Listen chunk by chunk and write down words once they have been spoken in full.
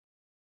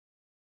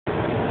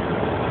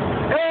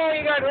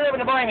Good, we're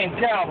living the blaming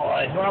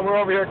cowboys. Well, we're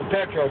over here at the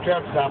Petro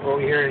truck stop over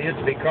here. It used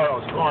to be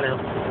Carl's Corner.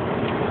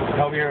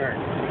 Over here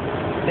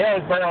in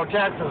Hillsboro,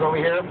 Texas, over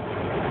here.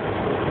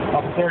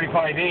 Off of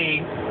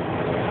 35E.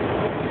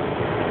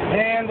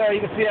 And you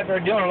can see that they're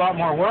doing a lot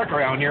more work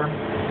around here.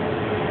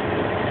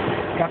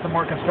 Got some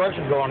more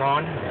construction going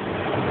on.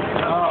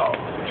 Oh,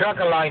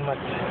 truck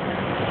alignment.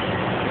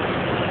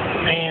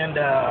 And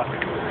you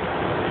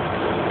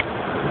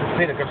can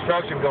see the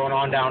construction going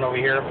on down over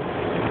here.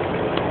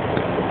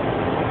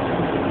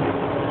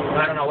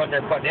 I don't know what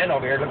they're putting in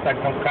over here. It looks like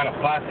some kind of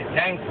plastic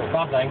tanks or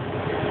something.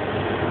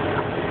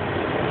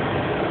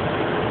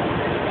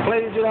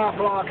 Please do not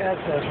block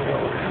access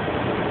road.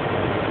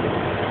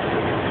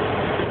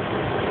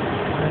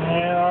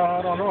 Yeah,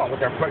 I don't know what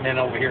they're putting in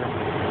over here.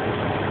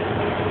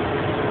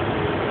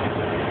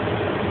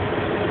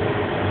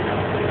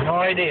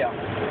 No idea.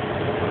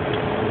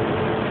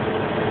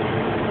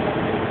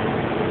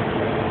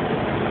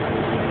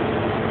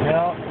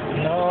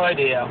 No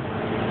idea.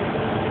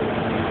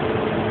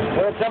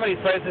 Well, some of these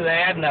places are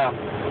adding the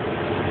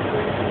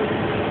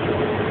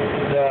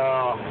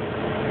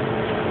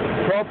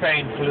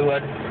propane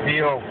fluid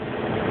deal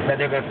that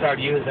they're going to start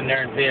using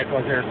there in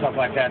vehicles or stuff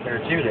like that there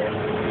too there.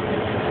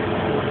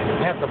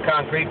 Have some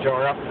concrete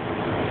tore up.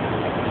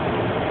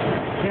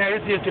 You know,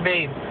 this used to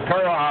be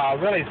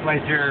Willie's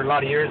place here a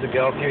lot of years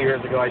ago, a few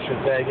years ago I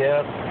should say, I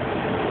guess.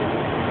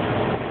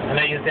 And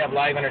they used to have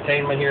live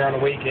entertainment here on the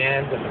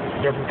weekends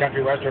and different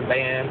country western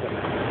bands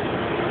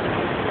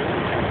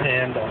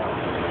and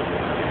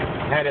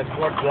had a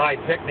 4th of July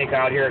picnic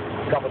out here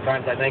a couple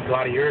times, I think, a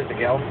lot of years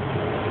ago.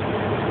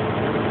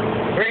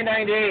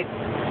 $3.98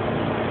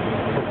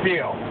 for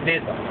fuel,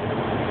 diesel,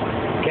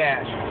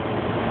 cash.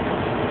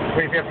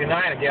 $3.59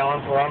 a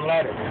gallon for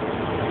unleaded.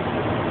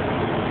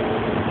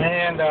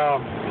 And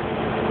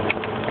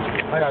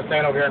I got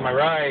stand over here on my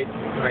right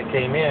when I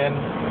came in.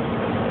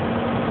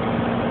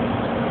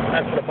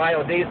 That's the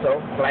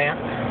biodiesel plant.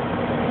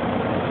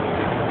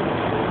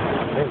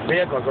 There's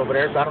vehicles over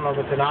there, so I don't know if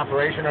it's in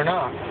operation or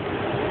not.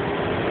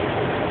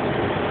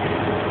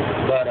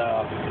 But,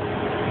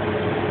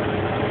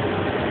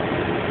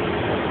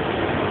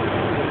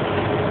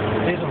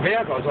 see some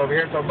vehicles over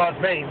here, so it must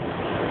be.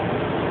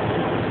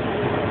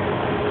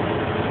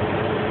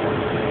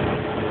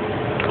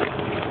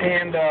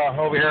 And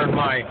over here on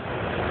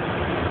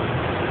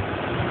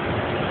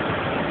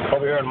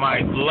my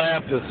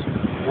left is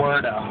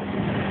where the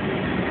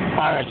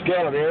iron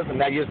skillet is,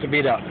 and that used to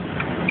be the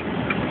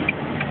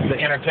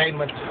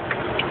entertainment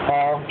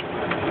hall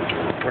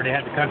where they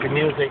had the country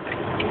music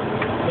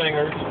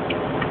singers.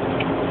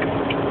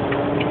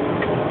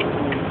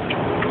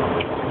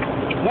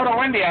 A little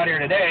windy out here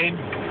today,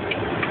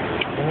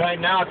 and right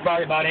now it's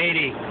probably about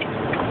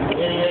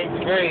 88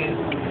 degrees.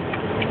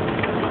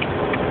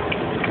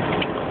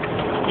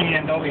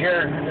 And over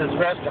here, this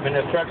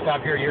truck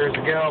stop here years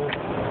ago,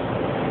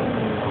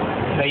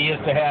 they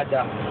used to have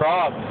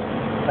frogs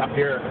up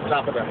here at the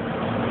top of the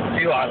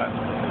fuel island.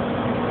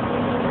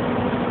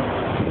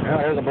 Well,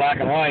 there's a black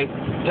and white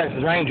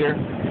Texas Ranger.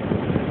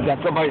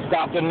 Got somebody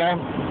stopped in there.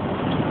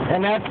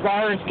 And that's the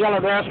Iron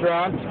Skillet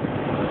Restaurant,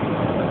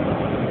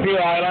 Fuel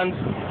Islands.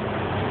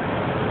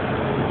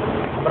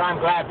 But I'm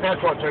glad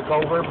Petro took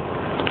over.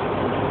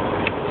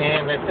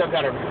 And they still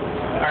got an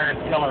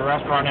Iron Skillet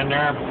Restaurant in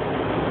there.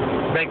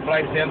 Big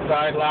place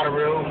inside, a lot of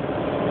room,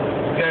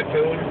 good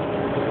food,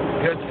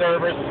 good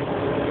service.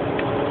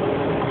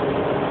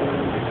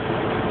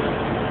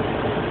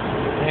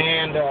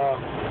 And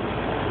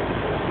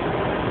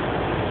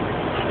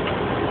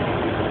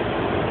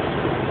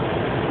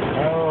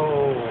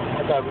I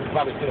thought we could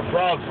probably see the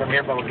frogs from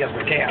here, but I guess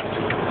we can't.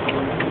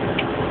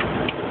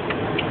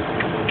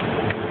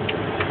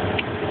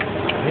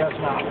 Guess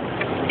not.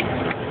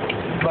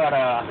 But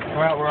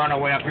well, we're on our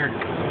way up here to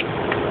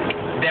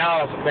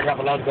Dallas to pick up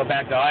a load to go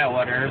back to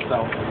Iowa there,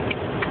 so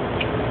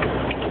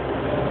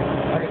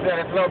like I said,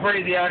 it's a little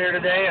breezy out here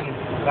today and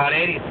about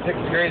 86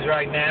 degrees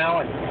right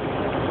now,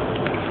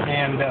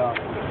 and a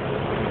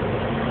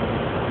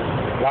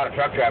lot of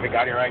truck traffic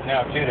out here right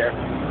now too there.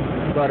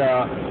 But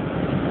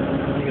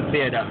you can see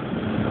it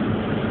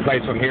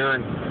place from here,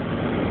 and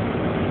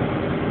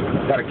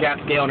got a cat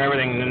scale and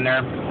everything in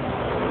there.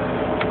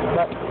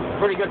 But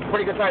pretty good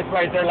sized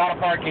place there, a lot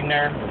of parking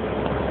there.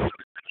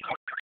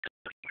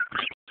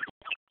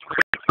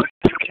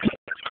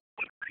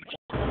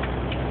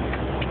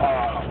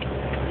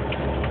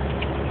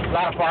 A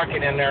lot of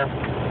parking in there.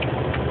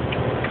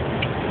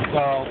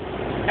 So,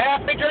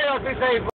 happy trails, be safe.